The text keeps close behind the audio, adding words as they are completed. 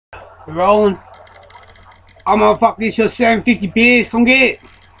We're rolling. I'm gonna fuck this your 750 beers, come get it.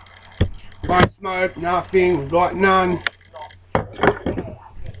 Won't smoke, nothing, got none.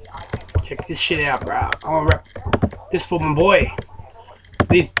 Check this shit out, bro. I'm gonna rap this for my boy.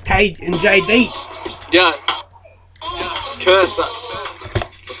 This K and JD. Yeah. Curse that.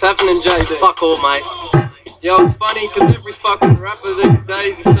 What's happening, JD? Fuck all, mate. Yo, it's funny because every fucking rapper these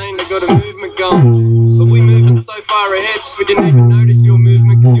days is saying they got a movement going. But we moving so far ahead, we didn't even notice your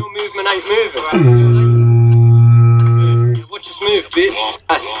movement because your movement ain't moving. Watch us move, bitch.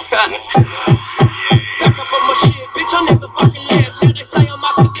 Back up on my shit, bitch, I never fucking left. Now they say I'm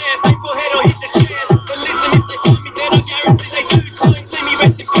up and there, thankful head or hit the chairs. But listen, if they find me dead, I guarantee they do. Clone, see me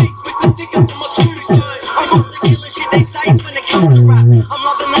rest in peace with the sickest of my tombstone. I'm also killing shit these days when it comes to rap. I'm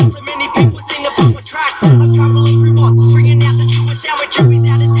loving that so many people sing the my tracks. I'm traveling through life, bringing out the truest sound with you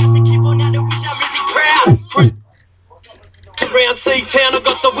without a doubt to keep on out and with our music proud. Around C-Town, I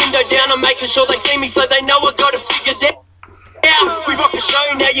got the window down, I'm making sure they see me so they know I got it figured out. We rock a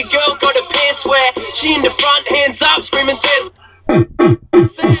show, now your girl got her pants wet. She in the front, hands up, screaming dead.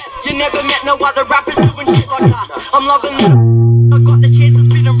 You never met no other rappers doing shit like us. I'm loving that I got the chance to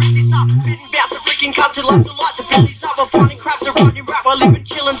spit and rip this up. Spitting bouts of freaking cunts who love to light the billies up. I'm finding crap to write in rap while living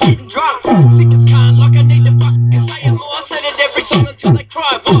chillin', sitting drunk. Sick as cunt, like I need to fucking say it more. I said it every song until they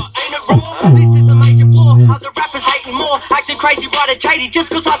cry. What, ain't it wrong? This is a major flaw. Other rappers hating more, acting crazy right at JD just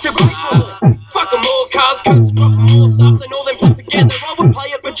cause I said break more. Fuck them all, cars, cause dropping more stuff than all them put together. I would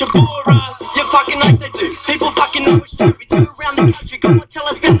play it, but you bore us. You fucking like they do. People fucking know it's true. We do around the country. Go on, tell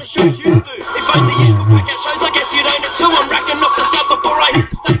us about the shows you do. If only you could pack out shows, I guess you'd own it too. I'm racking off the sub before I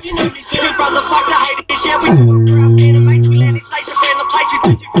hit the stage. You know me too. Big brother, fuck the haters. Yeah, we do it for our fan and mates. We land in states around the place. We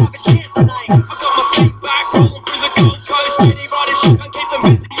do 2-5 and chant the name. I got my seat back, rolling through the Gold Coast. JD riding shotgun, keep them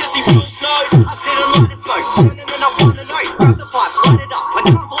busy as he rolls snow. I sit and light the smoke, turn and then I find a note. Grab the pipe, light it up. I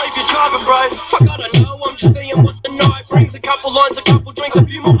can't believe you're driving, bro. Fuck, I don't know. I'm just seeing what the night brings. A couple lines, a couple drinks, a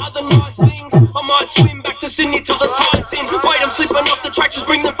few more other nice things. I might swim back to Sydney till the tide's in. Wait, I'm slipping off the track, just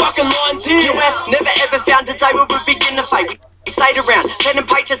bring the fucking lines in. You have never ever found a day where we begin to fade. We stayed around, pen and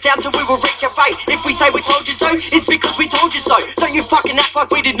pages down till we will reach our fate. If we say we told you so, it's because we told you so. Don't you fucking act like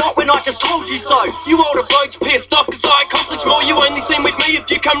we did not when I just told you so. You older blokes pissed off cause I accomplished more. You only seen with me if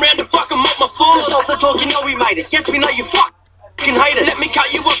you come round to fucking mop my floor. So stop the talk, you know we made it. Yes, we know you fucking hate it. Let me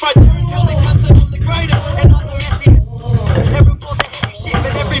cut you off right there and tell these cunts that I'm the greater. And I'm the messy. Never brought the heavy shit,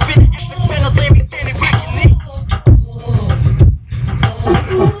 but every bit of effort spent on Larry standing back in this.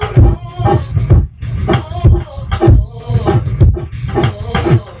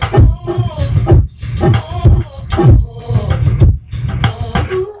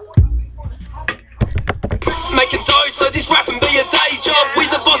 Making dough, so this rapping be a day job. We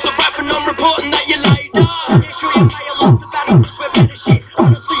the boss of rapping, I'm reporting that you laid up. Yeah, sure you may have lost the battle cause we're better shit.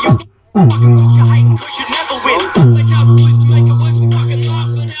 Honestly, you fucking lose, you're hating cause you never win. They just lose to make it worse, we fucking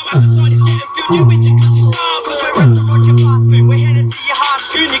laugh. And our appetite is getting filled, you whinging cause you starve. Cause we're restaurant, your fast food, we're Hennessy, your harsh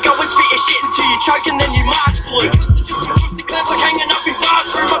goon. You go and spit your shit until you choke and then you march blue. You cunts are just some pussy clowns like hanging up in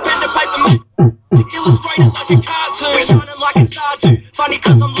bathroom. My pen and paper mate, to illustrate it like a cartoon. We're shining like a star too. Funny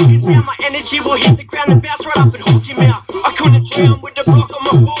cause I'm looking down, my energy will hit the ground and bounce right up and hook your mouth. I couldn't drown with the block on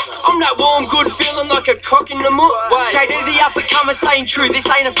my foot. I'm that warm, good feeling like a cock in the mud. JD the up-and-comer staying true. This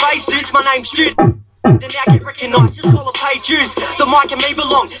ain't a phase, dudes, my name's Jude. And now get recognised, just call it pay dues. The mic and me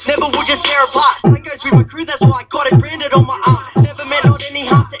belong, never will just tear apart. Same goes with my crew, that's why I got it branded on my arm. Never meant not any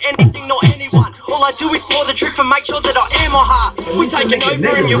harm to anything, nor anyone. All I do is pour the truth and make sure that I am my heart. We taking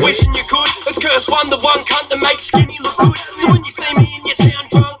over and you're wishing you could. Let's curse one, the one cunt that makes skinny look good. So when you see me in your town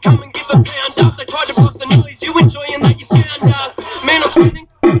drunk, come and give a pound up. They tried to block the noise, you enjoying that you found us. Man, I'm spinning,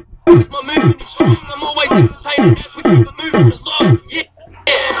 cause my movement is strong. I'm always entertaining as we keep it moving along. Yeah,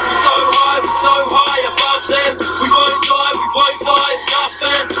 we're so high above them. We won't die, it's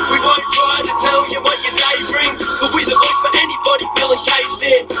nothing. We won't try to tell you what your day brings, but we the voice for anybody feeling caged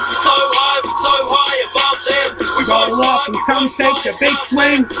in. We're so high above them. We won't die, come take the big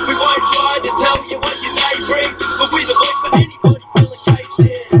swing. We won't try to tell you what your day brings, but we the voice for anybody feeling caged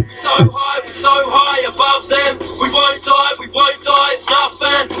in. We're so high above them. We won't die, it's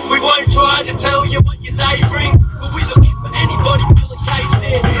nothing. We won't try to tell you what your day brings, but we the voice for anybody feeling caged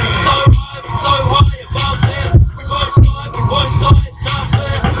in. We're so high above them. We won't die, it's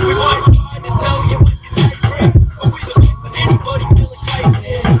nothing. We won't try to tell you what your day brings, but we the voice for anybody feeling caged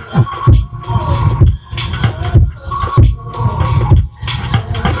in.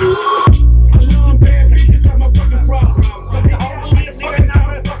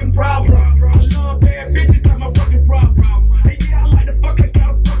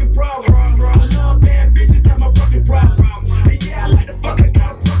 I love bad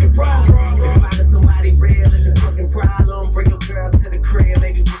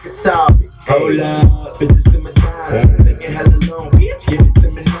Hold up, bitches in my time. Taking hella long, bitch, give it to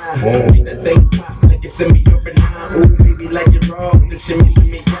me now. Make that thing pop like it's in me over now. Ooh, baby, like it raw with the shimmy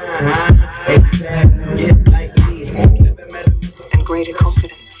down, huh? Except, get like me. And greater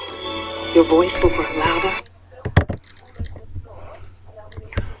confidence. Your voice will grow louder.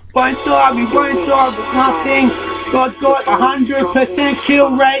 One target, nothing. Got 100%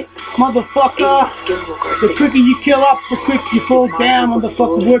 kill rate, motherfucker. The quicker you kill up, the quicker you fall down,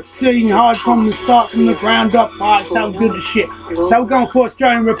 motherfucker. Work steady and hard from the start, from the ground up. Alright, so good as shit. So we're going for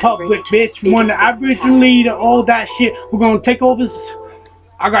Australian Republic, bitch. We want the Aboriginal leader, all that shit. We're gonna take over this.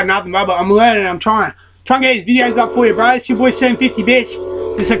 I got nothing, bro, but I'm learning, I'm trying to get these videos up for you, bro. It's your boy 750,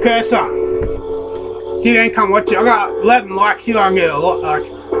 bitch. It's a cursor. See, you ain't come watch it. I got 11 likes, see if I can get a lot, like.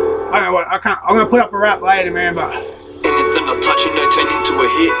 I don't know what, I'm gonna put up a rap later, man, but anything I touch, you know, turn into a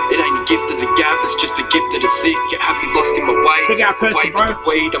hit. It ain't a gift of the gab, it's just a gift of the sick. Get happy lost in my ways. check out Cursor, bro.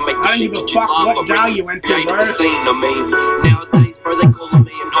 Weed, I make the I don't shit give a that you fuck love. what jail you went to, bro. The scene, I mean, nowadays, bro, they calling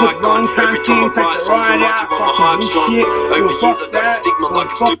me an icon. Every time I write songs, I write you on my hype strong. Over years, I got a stigma like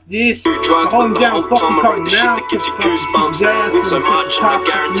it's too drugs, but the whole time I write the shit that gives you goosebumps. Win so much, I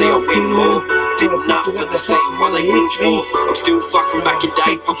guarantee I'll win more. Did enough for the same while they binge for. I'm still fucked from back in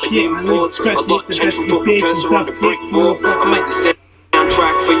day, popping imports. A lot changed from putting cursor on the brick wall. I made the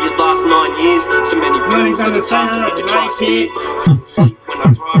soundtrack for your last 9 years. So many pills at a time for me to try steer. Fall asleep when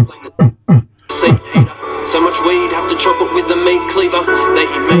I drive, blame the seat heater. So much weed, have to chop it with a meat cleaver. They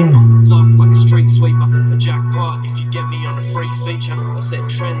hit me on the block like a street sweeper. A jackpot if you get me on a free feature. I set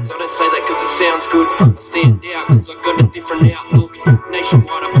trends, I don't say that cause it sounds good. I stand out cause I got a different outlook.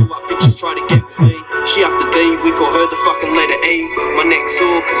 Nationwide I pull up bitches try to get with me. She after D, we call her the fucking letter E. My neck's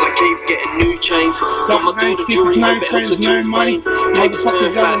sore cause I keep getting new chains. Got my daughter jewelry, hope it helps her tooth pain. Papers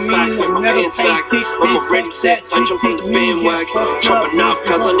turn fat stacks, make my pants sag. I'm already set, don't jump on the bandwagon. Chopping up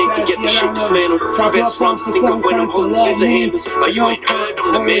cause I need to get the shit dismantled. Best run to think of when I'm holding scissor handles. Oh, you ain't heard,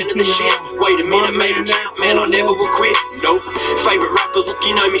 I'm the man of the shit. Wait a minute, made a jump, man, I never will quit. Nope. Favorite rapper, look,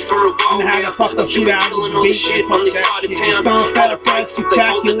 you know me for a while now. I've still been killing all the shit on this side of town. Had a break, think they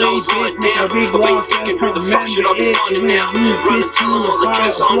thought that I was right down. I've been thinking who the fuck should I be signing now? Run and tell them all the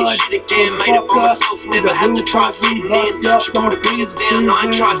cursor on this shit again. Made it by myself, never had to try fitting in. She brought her beards down, I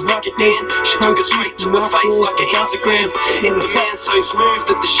ain't tried to stick it in. She took it straight to her face like an Instagram. Hit the man so smooth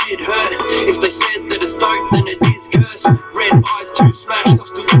that the shit hurt. If they said that it's dope, then it is cursed. Red eyes too smashed, I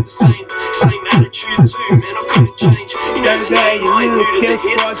still look the same. Same attitude too, man, I couldn't change. You know the name, I ain't new to the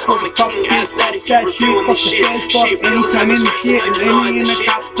hits. I'm a king as that if you're reviewing this shit. Shit wheels and the stress and no denying the shit.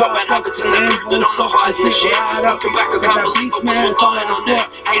 Top bad habits and they prove that I'm not hiding the shit. Looking back, I can't believe I was relying on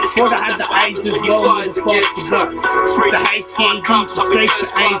that. Haters coming, that's what happens when you fly as a get. Three to 5 cups, I'm in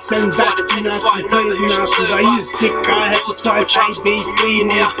first class. Flight attendant fighting over who should serve us. Bullets to a chance, I'm familiar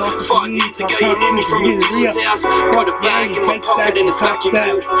now. 5 years ago, you knew me from your dealer's house. Got a bag in my pocket and it's vacuum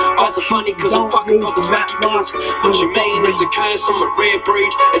filled. Eyes are funny cause I'm fucking brothers vacuum bills. What you mean, it's a curse, I'm a rare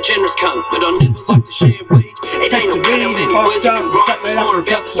breed. A generous cunt, but I never like to share weed. It ain't about how many words you can write. It's more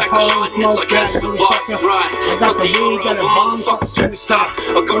about the fact of shyness, I guess the vibe. Right, got the aura of a motherfucking superstar.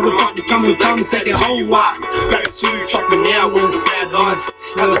 I got reminded you for that cause that is who you are. Those who chopping out with the red eyes.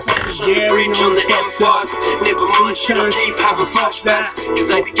 Have a flash on the bridge on the M5. Never mind, shit, I keep having flashbacks. Cause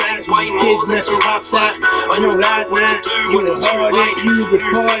ABK's way more than some rap side. I know right what to do when it's too late. New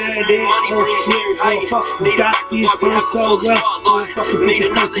face, new money brings new hate. Need a happy vibe, we have a full spotlight. Need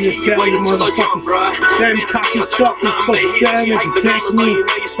another hit, you wait until I jump right. them cocky suck me for seven to take me.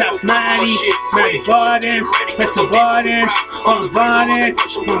 Stop mighty, my button, press the button, on the button,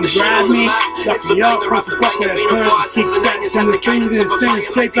 on the grab me, lock me up, press the fucking turn, kick that in the fingers and send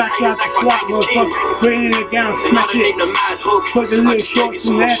straight back out the slot, motherfucker, bring it down, smash it, put the little shorts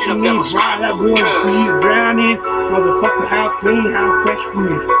in that and leave, right, that boy, he's drowning, motherfucker, how clean, how fresh from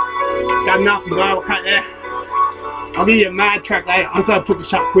me. Got nothing, but I'll cut that. I'll give you a mad track later. I'm trying to put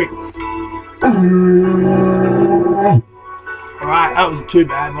this up quick. Alright, that wasn't too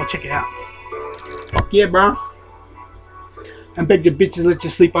bad. I'll check it out. Fuck yeah, bro. I bet the bitches let you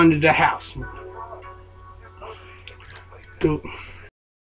sleep under the house. Dude.